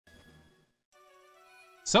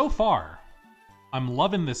So far, I'm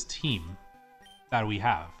loving this team that we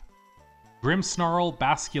have. Grimmsnarl,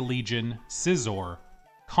 Basculegion, Scizor,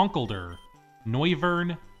 Conkeldurr,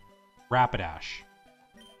 Noivern, Rapidash.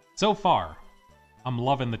 So far, I'm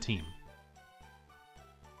loving the team.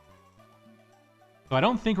 So I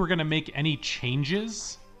don't think we're going to make any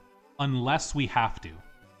changes unless we have to.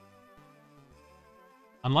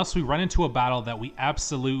 Unless we run into a battle that we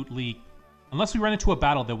absolutely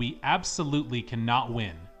cannot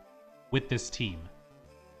win with this team.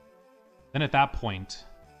 Then at that point,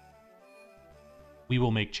 we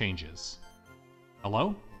will make changes.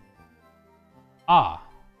 Hello? Ah,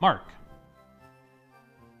 Mark.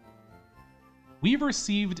 We've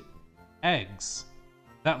received eggs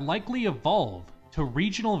that likely evolve to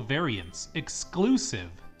regional variants exclusive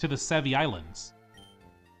to the Sevi Islands.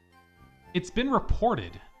 It's been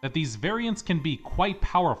reported that these variants can be quite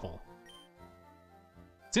powerful.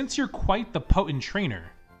 Since you're quite the potent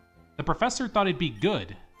trainer, the professor thought it'd be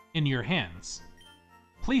good in your hands.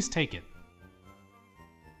 Please take it.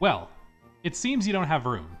 Well, it seems you don't have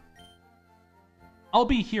room. I'll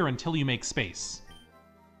be here until you make space.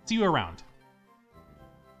 See you around.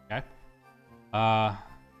 Okay.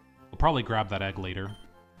 We'll probably grab that egg later.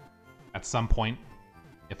 At some point,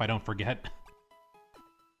 if I don't forget.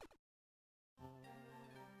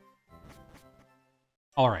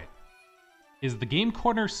 Alright. Is the game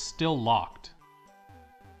corner still locked?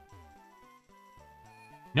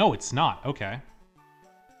 No, it's not. Okay.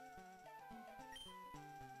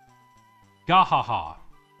 Gahaha.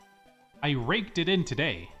 I raked it in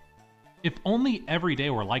today. If only every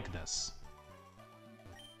day were like this.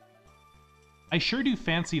 I sure do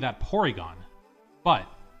fancy that Porygon, but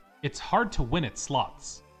it's hard to win at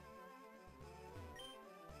slots.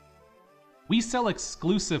 We sell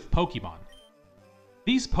exclusive Pokemon.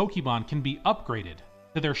 These Pokemon can be upgraded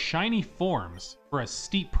to their shiny forms for a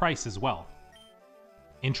steep price as well.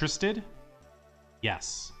 Interested?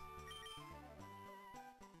 Yes.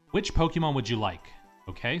 Which Pokemon would you like?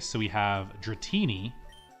 Okay, so we have Dratini,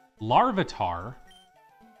 Larvitar,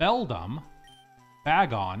 Beldum,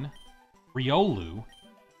 Bagon, Riolu,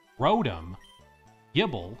 Rotom,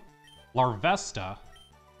 Gible, Larvesta,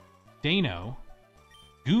 Dano,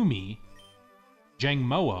 Gumi,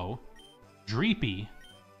 Jangmo-o, Dreepy,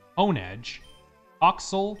 Honedge,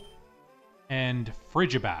 Oxel, and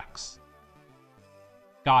Frigibax.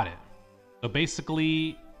 Got it. So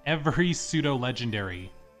basically, every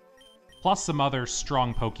pseudo-legendary, plus some other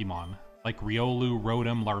strong Pokemon, like Riolu,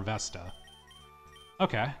 Rotom, Larvesta.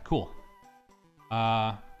 Okay, cool.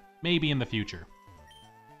 Maybe in the future.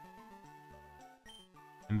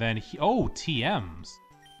 And then, TMs.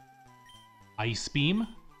 Ice Beam,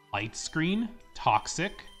 Light Screen,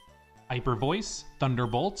 Toxic, Hyper Voice,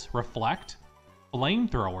 Thunderbolt, Reflect,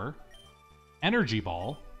 Flamethrower, Energy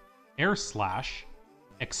Ball, Air Slash,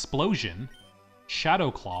 Explosion,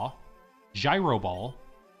 Shadow Claw, Gyro Ball,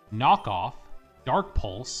 Knockoff, Dark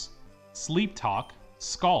Pulse, Sleep Talk,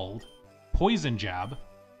 Scald, Poison Jab,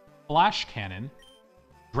 Flash Cannon,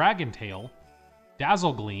 Dragon Tail,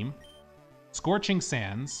 Dazzle Gleam, Scorching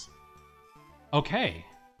Sands. Okay,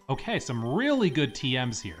 some really good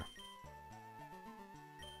TMs here.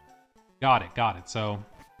 Got it. So,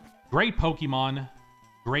 great Pokemon,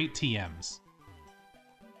 great TMs.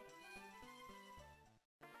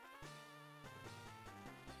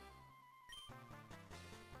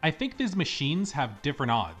 I think these machines have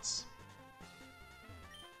different odds.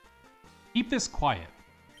 Keep this quiet.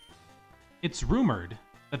 It's rumored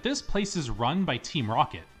that this place is run by Team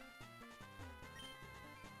Rocket.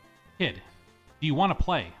 Kid, do you want to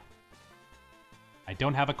play? I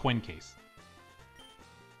don't have a coin case.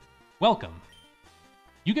 Welcome.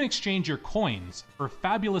 You can exchange your coins for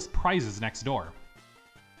fabulous prizes next door.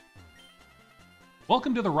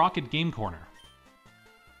 Welcome to the Rocket Game Corner.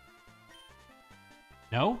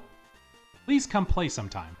 No? Please come play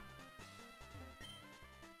sometime.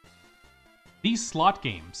 These slot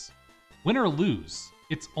games, win or lose,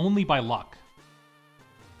 it's only by luck.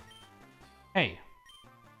 Hey,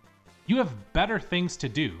 you have better things to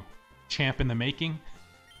do, champ in the making.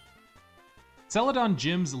 Celadon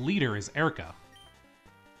Gym's leader is Erica.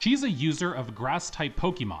 She's a user of grass-type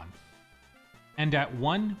Pokemon, and at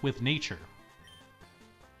one with nature.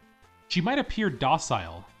 She might appear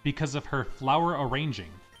docile because of her flower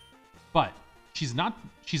arranging, but she's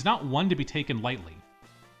not one to be taken lightly.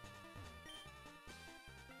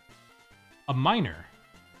 A minor.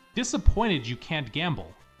 Disappointed you can't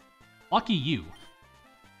gamble. Lucky you.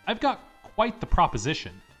 I've got quite the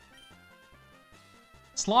proposition.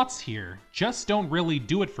 Slots here just don't really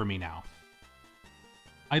do it for me now.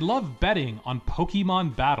 I love betting on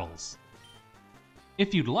Pokemon battles.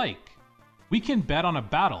 If you'd like, we can bet on a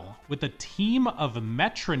battle with a team of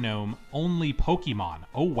metronome-only Pokemon.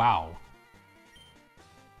 Oh wow.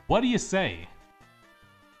 What do you say?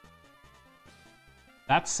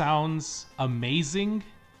 That sounds amazing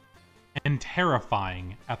and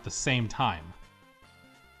terrifying at the same time.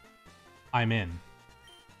 I'm in.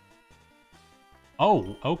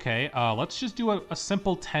 Oh, okay. Let's just do a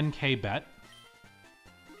simple 10k bet.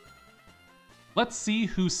 Let's see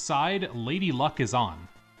whose side Lady Luck is on.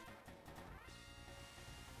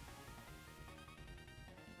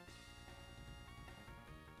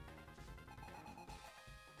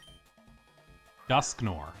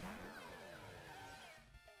 Dusknoir.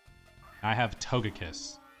 I have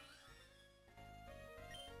Togekiss.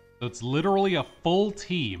 So it's literally a full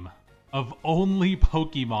team of only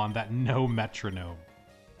Pokemon that know metronome.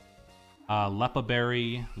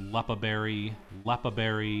 Lepaberry, Lepaberry,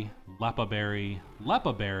 Lepaberry, Lepaberry,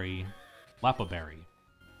 Lepaberry, Lepaberry.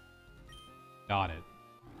 Got it.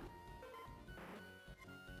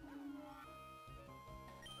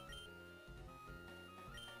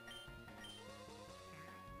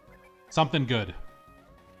 Something good.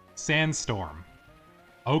 Sandstorm.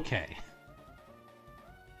 Okay.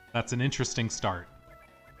 That's an interesting start.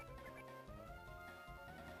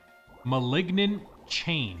 Malignant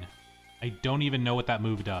Chain. I don't even know what that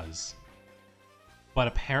move does. But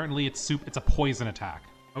apparently it's a poison attack.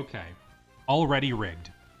 Okay. Already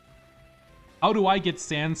rigged. How do I get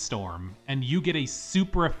Sandstorm and you get a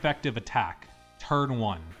super effective attack? Turn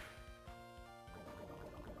 1.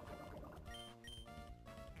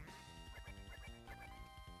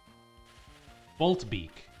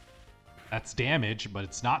 Voltbeak. That's damage, but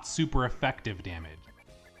it's not super effective damage.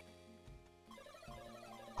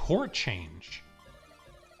 Court Change.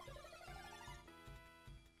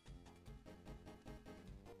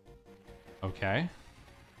 Okay.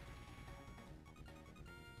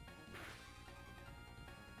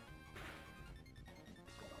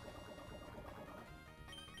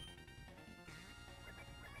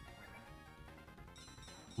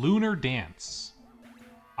 Lunar Dance.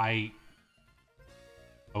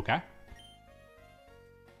 Okay.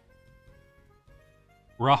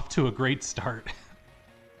 We're off to a great start.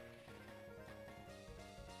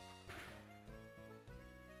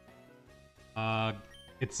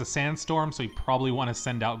 It's a sandstorm, so you probably want to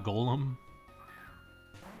send out Golem.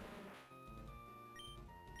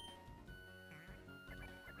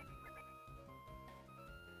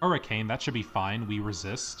 Hurricane, that should be fine. We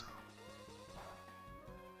resist.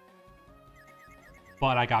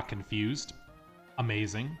 But I got confused.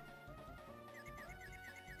 Amazing.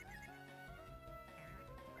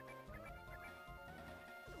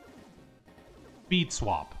 Speed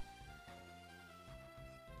swap.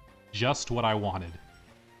 Just what I wanted.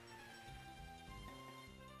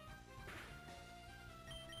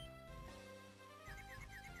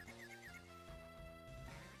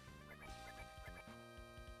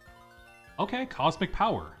 Okay, Cosmic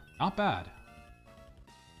Power. Not bad.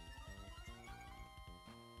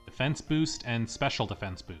 Defense boost and special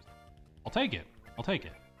defense boost. I'll take it. I'll take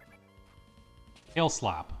it. Hail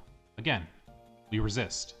Slap. Again, we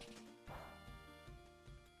resist.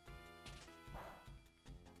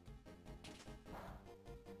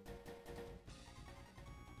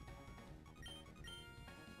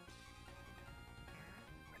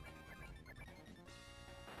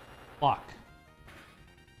 Block.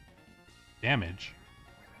 Damage.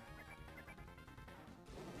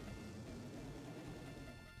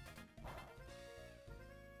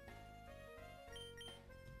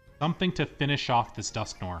 Something to finish off this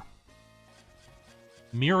Dusknoir.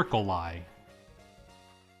 Miracle Lie.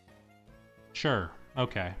 Sure,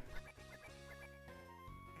 okay.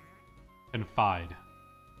 Confide.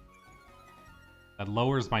 That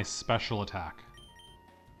lowers my special attack.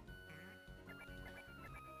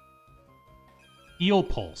 Heal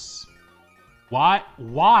Pulse. Why?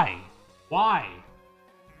 Why? Why?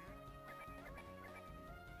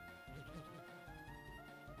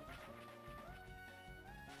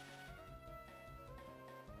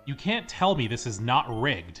 You can't tell me this is not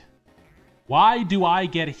rigged. Why do I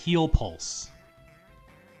get Heal Pulse?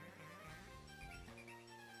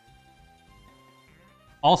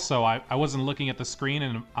 Also, I wasn't looking at the screen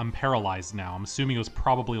and I'm paralyzed now. I'm assuming it was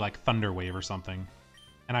probably like Thunder Wave or something.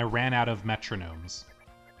 And I ran out of metronomes.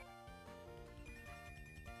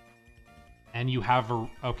 And you have a...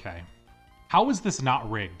 Okay. How is this not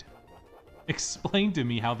rigged? Explain to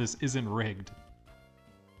me how this isn't rigged.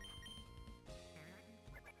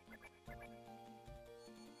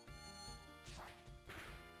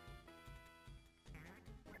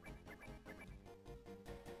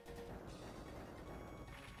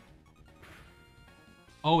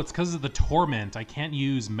 Oh, it's because of the Torment. I can't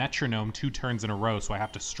use Metronome 2 turns in a row, so I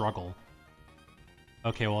have to struggle.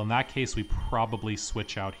 Okay, well, in that case, we probably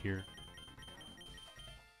switch out here.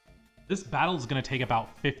 This battle is going to take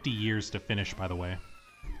about 50 years to finish, by the way.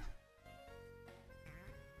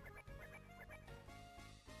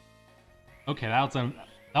 Okay, that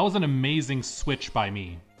was an amazing switch by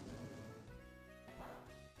me.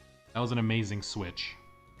 That was an amazing switch.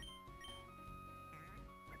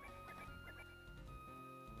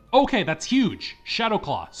 Okay, that's huge. Shadow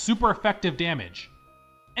Claw, super effective damage.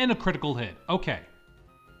 And a critical hit. Okay.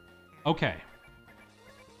 Okay.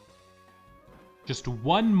 Just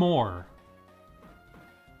one more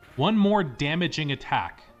damaging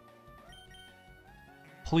attack.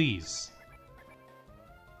 Please.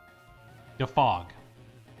 Defog.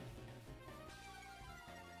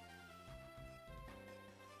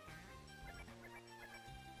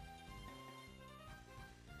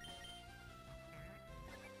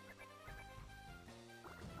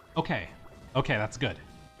 Okay. Okay, that's good.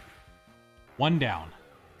 One down.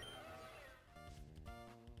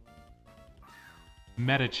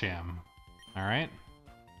 Metacham. Alright.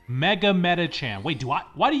 Mega Metacham. Wait,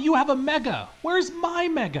 why do you have a Mega? Where's my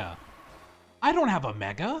Mega? I don't have a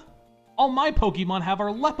Mega. All my Pokemon have are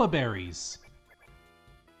Lepa Berries.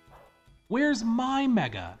 Where's my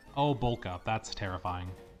Mega? Oh, bulk up. That's terrifying.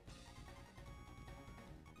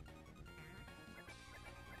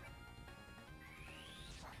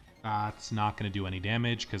 That's not going to do any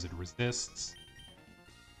damage because it resists.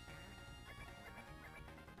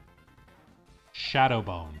 Shadow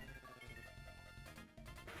Bone.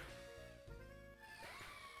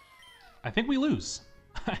 I think we lose.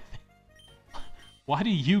 Why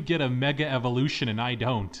do you get a Mega Evolution and I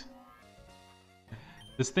don't?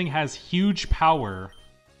 This thing has huge power,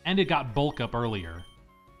 and it got bulk up earlier.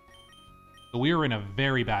 So we are in a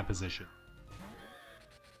very bad position.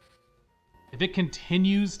 If it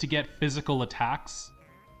continues to get physical attacks,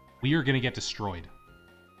 we are going to get destroyed.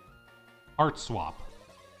 Art Swap.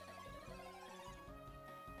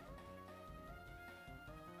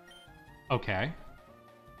 Okay.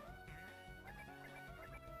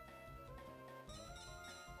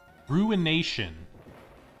 Ruination.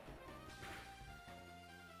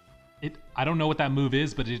 I don't know what that move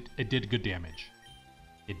is, but it did good damage.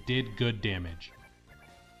 It did good damage.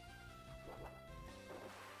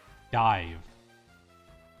 Dive.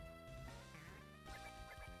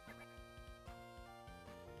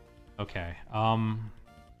 Okay.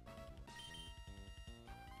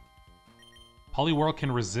 Poliwhirl can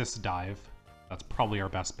resist dive. That's probably our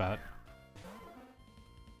best bet.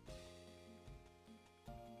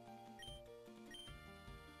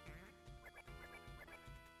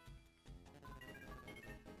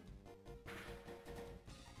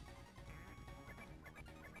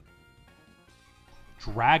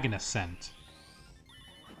 Dragon Ascent.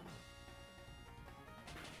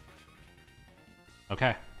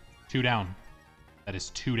 Okay. 2 down. That is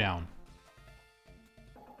 2 down.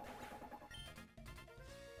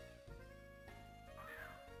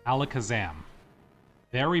 Alakazam.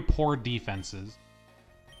 Very poor defenses.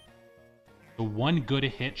 The one good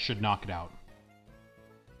hit should knock it out.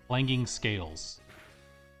 Clanging Scales.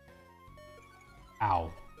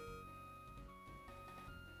 Ow.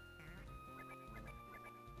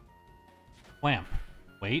 Clamp.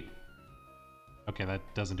 Wait. Okay, that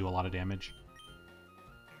doesn't do a lot of damage.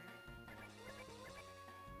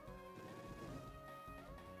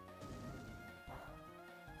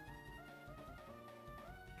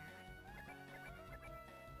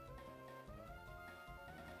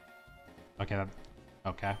 Okay,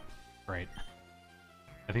 okay. Great.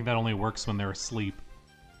 I think that only works when they're asleep.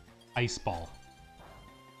 Ice Ball.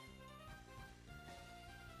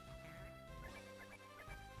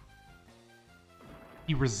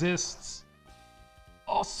 He resists.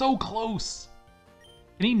 Oh, so close.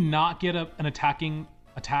 Can he not get an attacking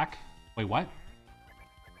attack? Wait, what?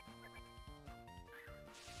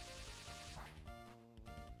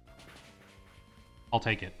 I'll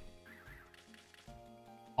take it.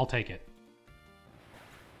 I'll take it.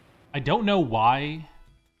 I don't know why.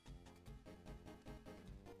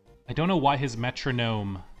 I don't know why his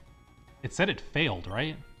metronome... It said it failed,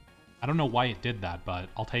 right? I don't know why it did that, but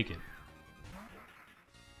I'll take it.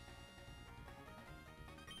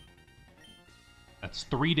 That's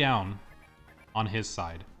 3 down on his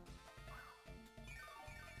side.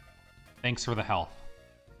 Thanks for the health.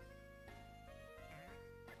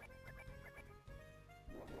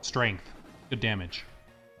 Strength. Good damage.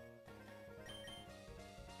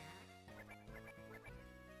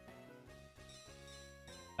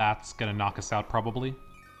 That's gonna knock us out, probably.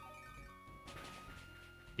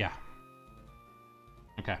 Yeah.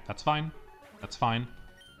 Okay, that's fine. That's fine.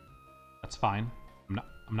 That's fine.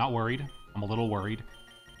 I'm not worried. I'm a little worried.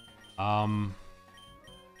 Go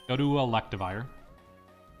to Electivire.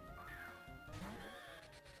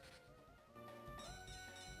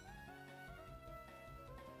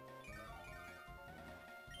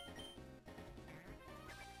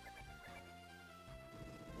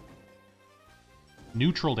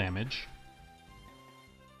 Neutral damage.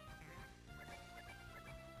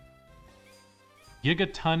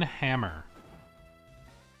 Gigaton Hammer.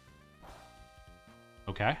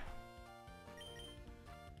 Okay.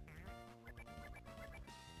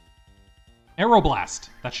 Aeroblast.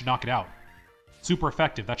 That should knock it out. Super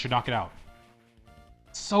effective. That should knock it out.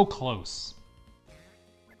 So close.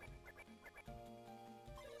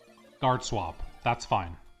 Guard swap. That's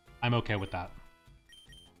fine. I'm okay with that.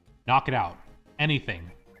 Knock it out.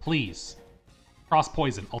 Anything. Please. Cross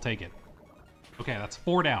poison. I'll take it. Okay, that's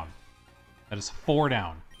 4 down. That is 4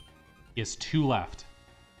 down. He has 2 left.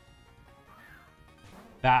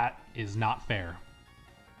 That is not fair.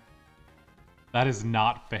 That is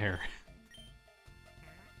not fair.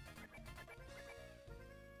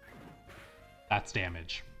 That's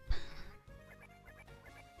damage.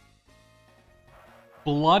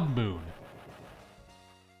 Blood Moon.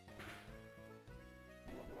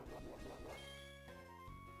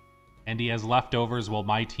 And he has leftovers while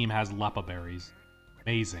my team has Lepa Berries.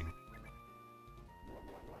 Amazing.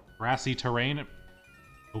 Grassy terrain.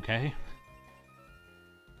 Okay.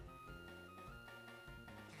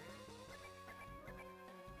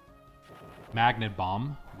 Magnet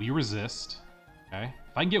Bomb. We resist. Okay.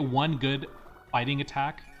 If I can get one good fighting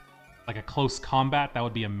attack, like a close combat, that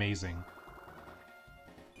would be amazing.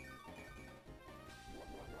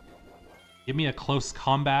 Give me a close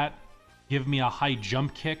combat. Give me a high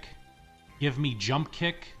jump kick. Give me jump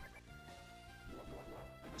kick.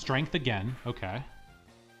 Strength again. Okay.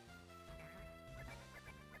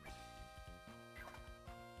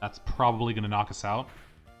 That's probably going to knock us out.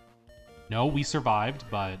 No, we survived,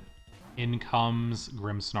 but in comes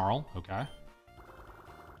Grimmsnarl. Okay.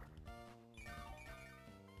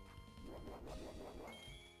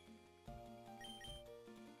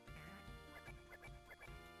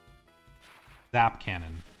 Zap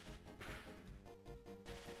Cannon.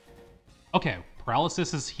 Okay,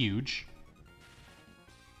 Paralysis is huge.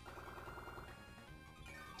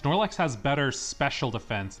 Snorlax has better special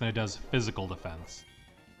defense than it does physical defense,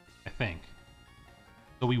 I think.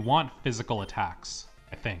 So we want physical attacks,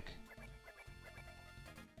 I think.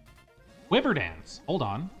 Quiver Dance. Hold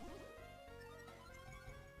on.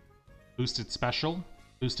 Boosted special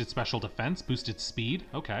defense, boosted speed.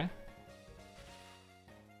 Okay.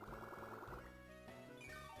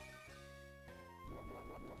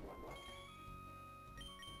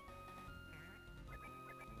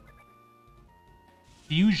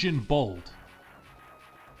 Fusion Bolt.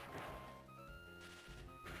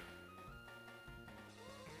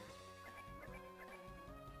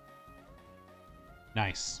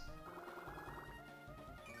 Nice.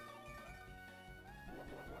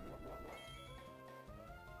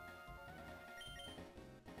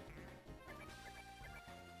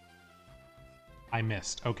 I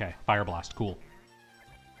missed. Okay, Fire Blast. Cool.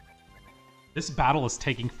 This battle is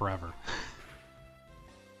taking forever.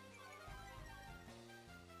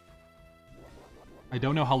 I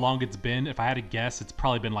don't know how long it's been. If I had to guess, it's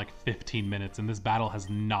probably been like 15 minutes, and this battle has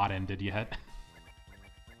not ended yet.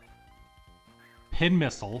 Pin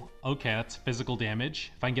Missile. Okay, that's physical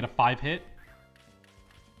damage. If I can get a 5-hit.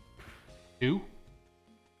 2.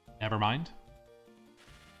 Never mind.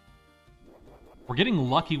 We're getting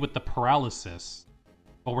lucky with the Paralysis,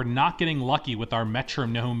 but we're not getting lucky with our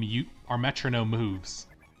metronome moves.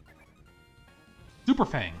 Super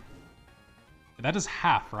Fang. That is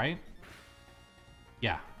half, right?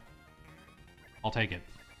 Yeah. I'll take it.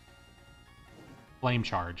 Flame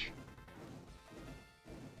Charge.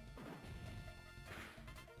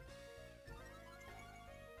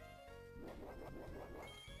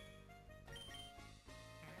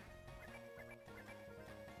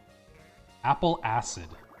 Apple Acid.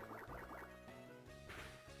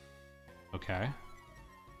 Okay.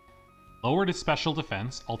 Lowered his special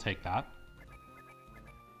defense. I'll take that.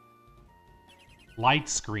 Light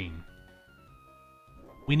Screen.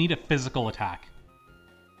 We need a physical attack.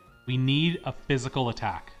 We need a physical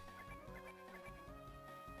attack.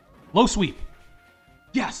 Low Sweep.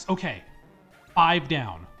 Yes, okay. 5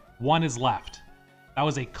 down. 1 is left. That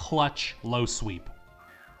was a clutch low sweep.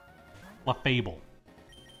 LaFable.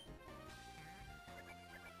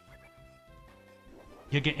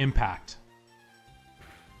 Giga Impact.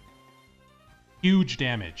 Huge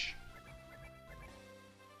damage.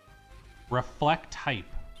 Reflect type.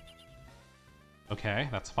 Okay,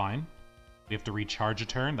 that's fine. We have to recharge a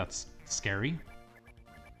turn. That's scary.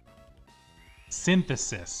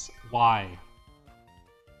 Synthesis. Why?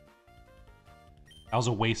 That was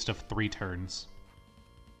a waste of 3 turns.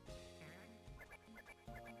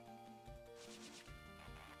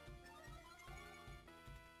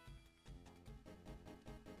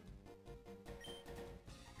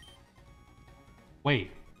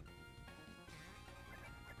 Wait.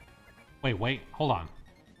 Wait, hold on.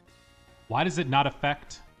 Why does it not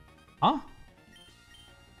affect... Huh?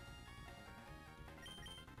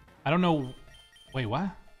 I don't know... Wait, what?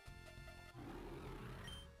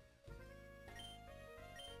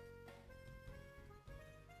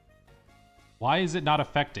 Why is it not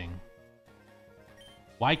affecting?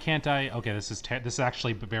 Why can't I... Okay, this is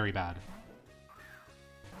actually very bad.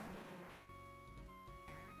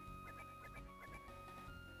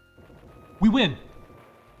 We win!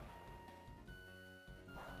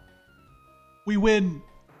 We win!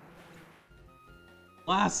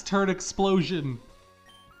 Last turn explosion!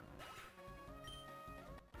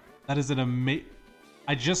 That is an amazing...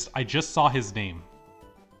 I just saw his name.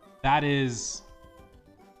 That is...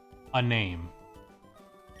 a name.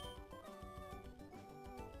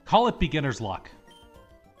 Call it beginner's luck.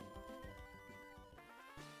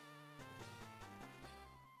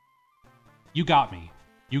 You got me.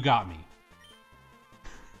 You got me.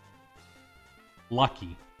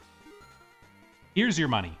 Lucky. Here's your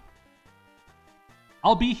money.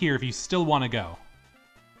 I'll be here if you still want to go.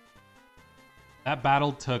 That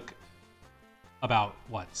battle took about,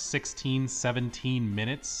 what, 16, 17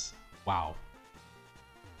 minutes? Wow.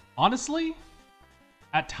 Honestly,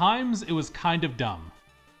 at times it was kind of dumb.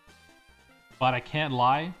 But I can't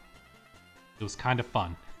lie, it was kind of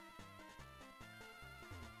fun.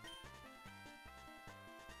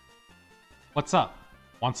 What's up?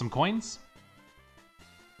 Want some coins?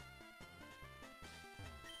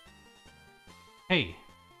 Hey,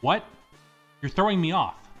 what? You're throwing me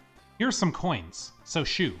off. Here's some coins, so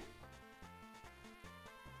shoo.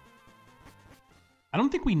 I don't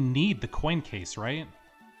think we need the coin case, right?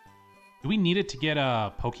 Do we need it to get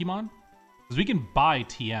a Pokemon? Because we can buy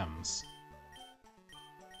TMs.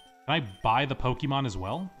 Can I buy the Pokemon as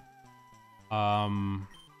well?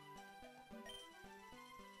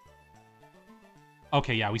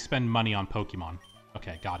 Okay, yeah, we spend money on Pokemon.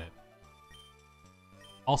 Okay, got it.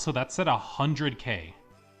 Also, that said 100k.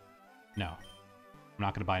 No. I'm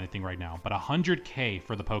not going to buy anything right now. But 100k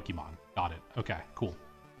for the Pokemon. Got it. Okay, cool.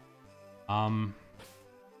 I'm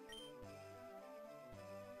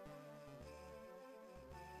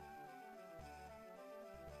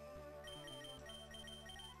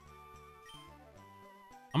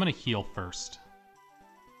going to heal first.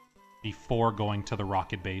 Before going to the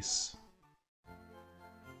rocket base.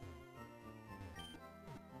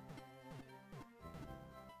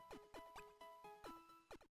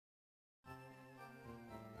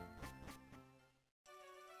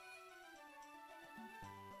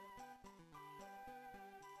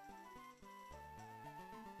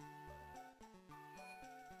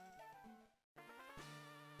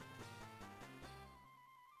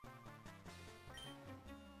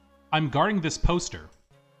 I'm guarding this poster.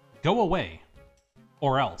 Go away.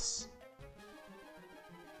 Or else.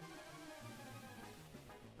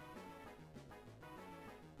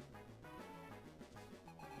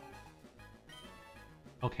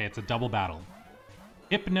 Okay, it's a double battle.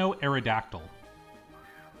 Hypno Aerodactyl.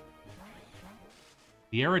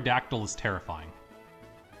 The Aerodactyl is terrifying.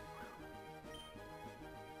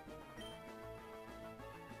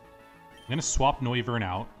 I'm gonna swap Noivern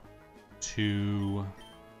out to...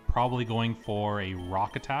 probably going for a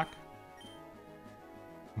rock attack.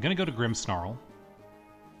 I'm gonna go to Grimmsnarl.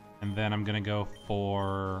 And then I'm gonna go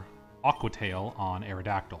for Aqua Tail on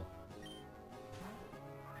Aerodactyl.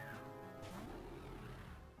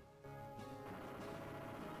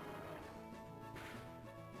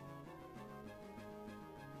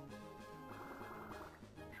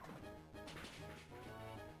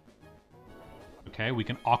 Okay, we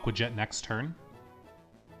can Aqua Jet next turn.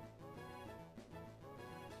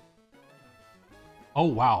 Oh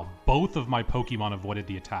wow, both of my Pokemon avoided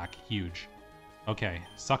the attack. Huge. Okay,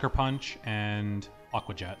 Sucker Punch and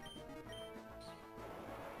Aqua Jet.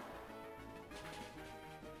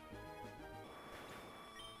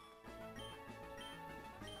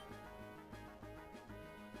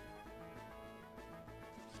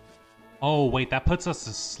 Oh wait, that puts us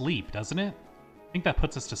to sleep, doesn't it? I think that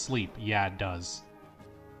puts us to sleep. Yeah, it does.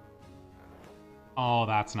 Oh,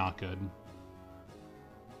 that's not good.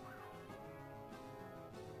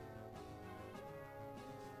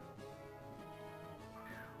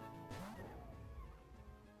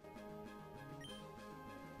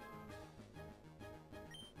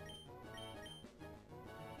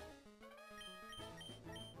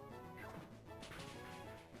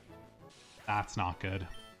 That's not good.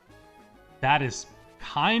 That is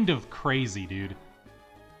kind of crazy, dude.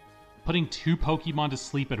 Putting 2 Pokemon to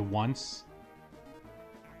sleep at once?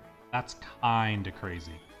 That's kind of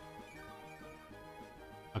crazy.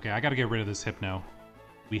 Okay, I gotta get rid of this Hypno.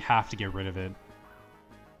 We have to get rid of it.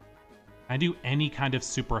 I do any kind of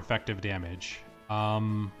super effective damage.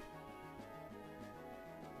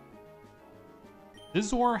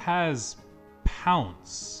 Scizor has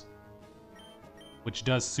Pounce, which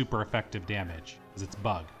does super effective damage, because it's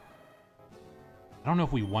Bug. I don't know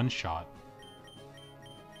if we one-shot.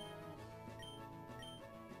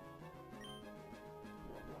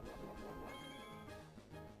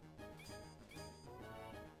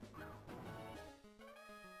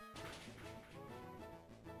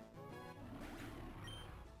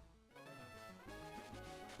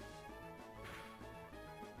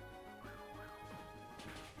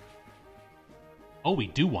 Oh, we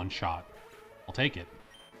do one-shot. I'll take it.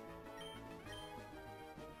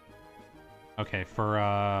 Okay, for,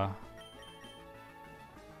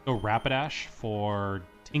 go Rapidash for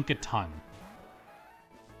Tinkaton.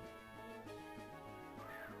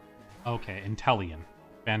 Okay, Inteleon.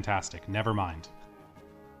 Fantastic. Never mind.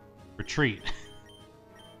 Retreat.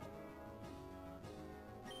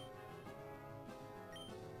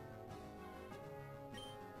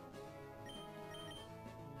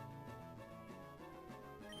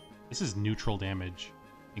 This is neutral damage.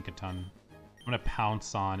 Tinkaton. I'm gonna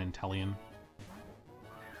pounce on Inteleon.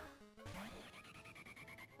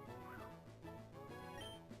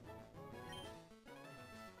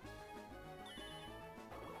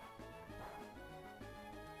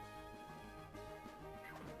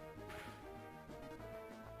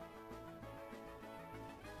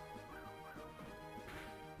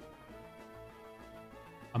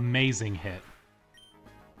 Amazing hit.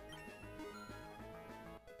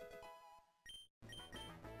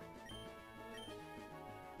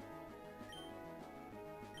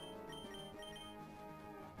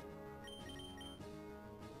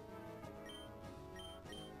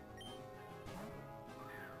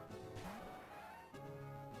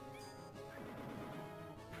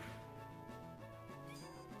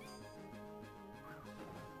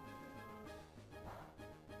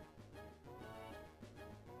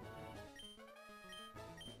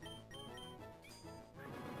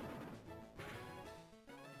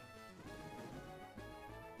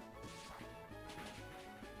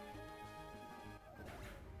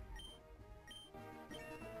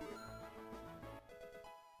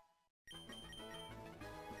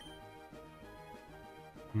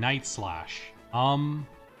 Night Slash. I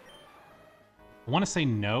want to say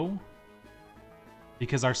no,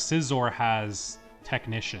 because our Scizor has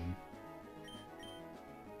Technician.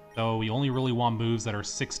 So we only really want moves that are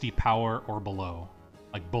 60 power or below,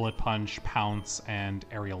 like Bullet Punch, Pounce, and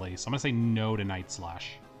Aerial Ace. So I'm going to say no to Night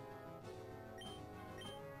Slash.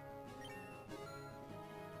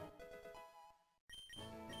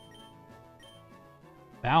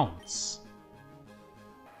 Bounce.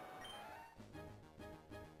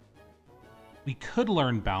 We could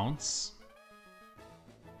learn Bounce.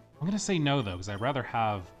 I'm going to say no, though, because I'd rather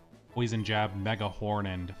have Poison Jab, Mega Horn,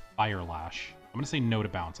 and Fire Lash. I'm going to say no to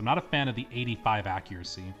Bounce. I'm not a fan of the 85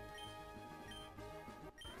 accuracy.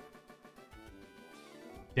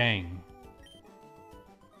 Dang.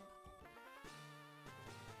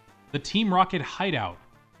 The Team Rocket hideout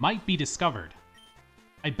might be discovered.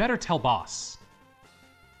 I better tell boss.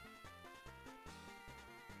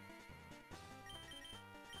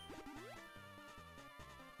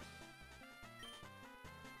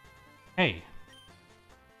 Hey,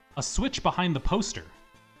 a switch behind the poster.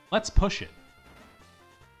 Let's push it.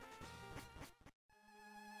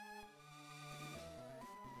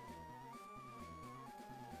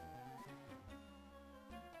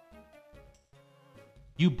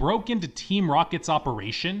 You broke into Team Rocket's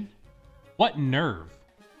operation? What nerve?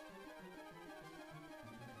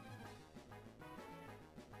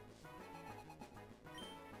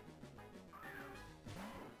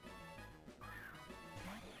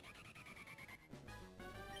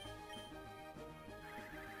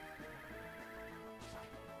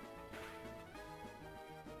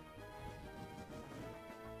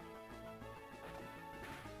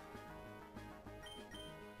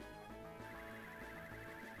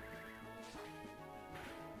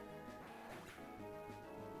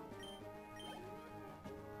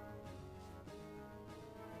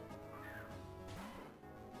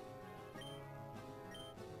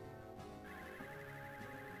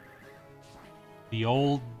 The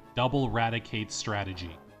old double Raticate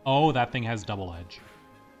strategy. Oh, that thing has double edge.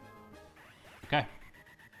 Okay.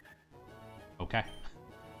 Okay.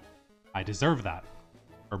 I deserve that.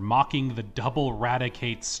 For mocking the double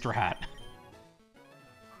Raticate strat.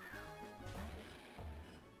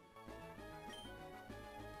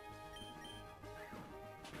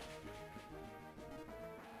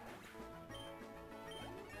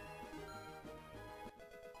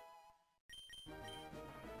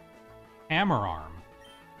 Hammer Arm.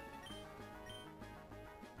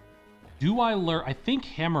 Do I learn? I think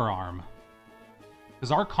Hammer Arm.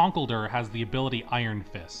 Because our Conkeldurr has the ability Iron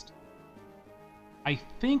Fist. I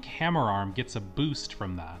think Hammer Arm gets a boost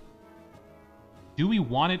from that. Do we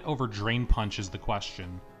want it over Drain Punch is the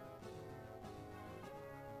question.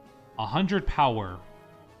 100 power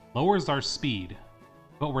lowers our speed,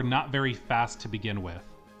 but we're not very fast to begin with.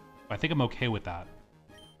 I think I'm okay with that.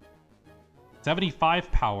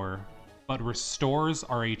 75 power, but restores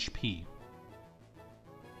our HP.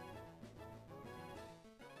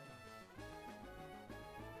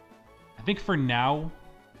 I think for now,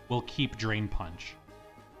 we'll keep Drain Punch.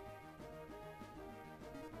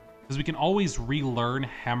 Because we can always relearn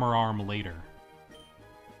Hammer Arm later.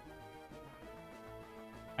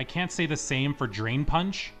 I can't say the same for Drain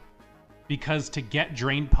Punch, because to get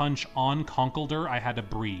Drain Punch on Conkeldurr, I had to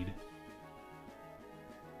breed.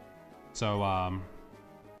 So,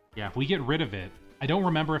 yeah, if we get rid of it, I don't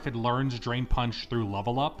remember if it learns Drain Punch through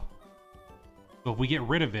level up. But if we get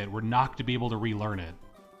rid of it, we're not going to be able to relearn it.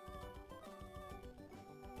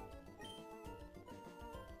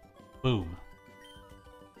 Boom.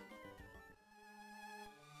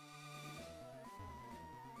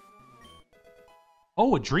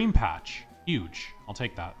 Oh, a Dream Patch. Huge. I'll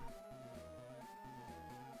take that.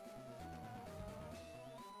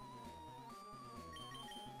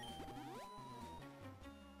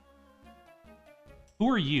 Who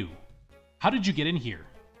are you? How did you get in here?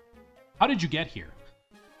 How did you get here?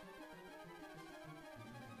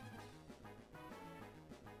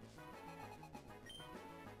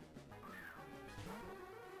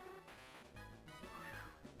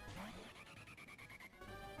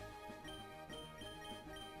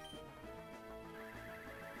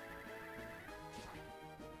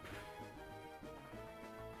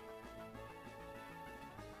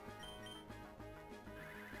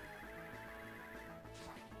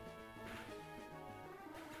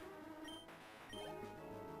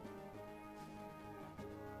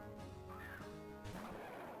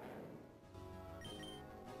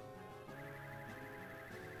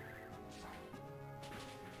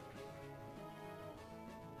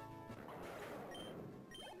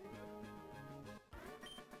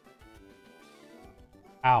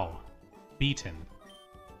 Ow. Beaten.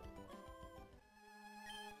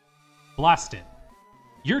 Blast it.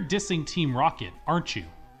 You're dissing Team Rocket, aren't you?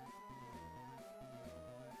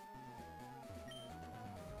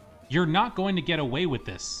 You're not going to get away with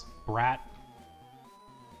this, brat.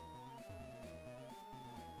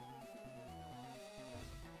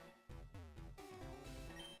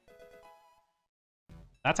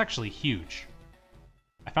 That's actually huge.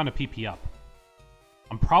 I found a PP up.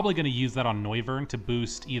 I'm probably going to use that on Noivern to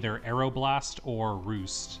boost either Aeroblast or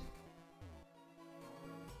Roost.